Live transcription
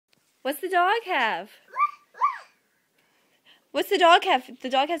What's the dog have? What's the dog have? The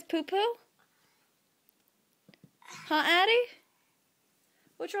dog has poo-poo? Huh, Addy?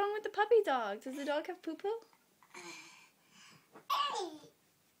 What's wrong with the puppy dog? Does the dog have poo-poo?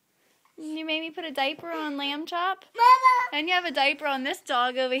 You made me put a diaper on Lamb Chop? Mama. And you have a diaper on this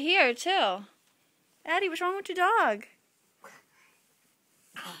dog over here, too. Addy, what's wrong with your dog?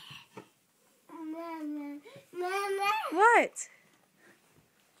 Mama. Mama. What?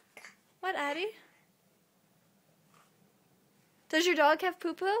 What, Addy? Does your dog have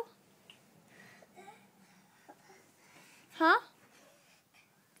poo-poo? Huh?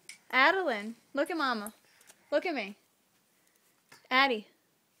 Adeline, look at Mama. Look at me. Addy.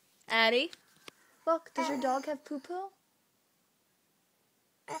 Addy. Look, does your dog have poo-poo?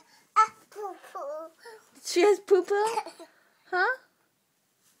 Poo-poo. She has poo-poo? Huh?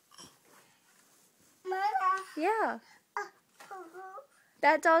 Mama. Yeah. Poo-poo.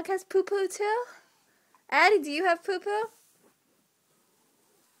 That dog has poo-poo too? Addy, do you have poo-poo?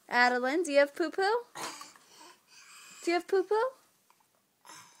 Adeline, do you have poo-poo? Do you have poo-poo?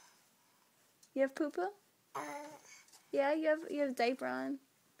 You have poo-poo? Yeah, you have a diaper on.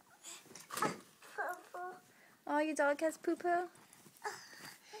 Poo-poo. Oh, your dog has poo-poo?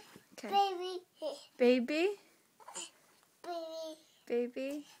 Okay. Baby. Baby? Baby.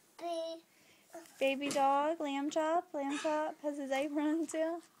 Baby? Baby. Baby dog, Lamb Chop. Lamb Chop has a diaper on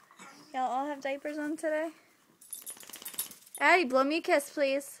too. Y'all all have diapers on today? Addy, blow me a kiss,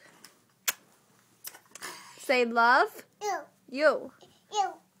 please. Say love. You. You.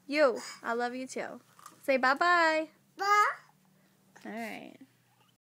 You. You. I love you too. Say bye-bye. Ba. All right.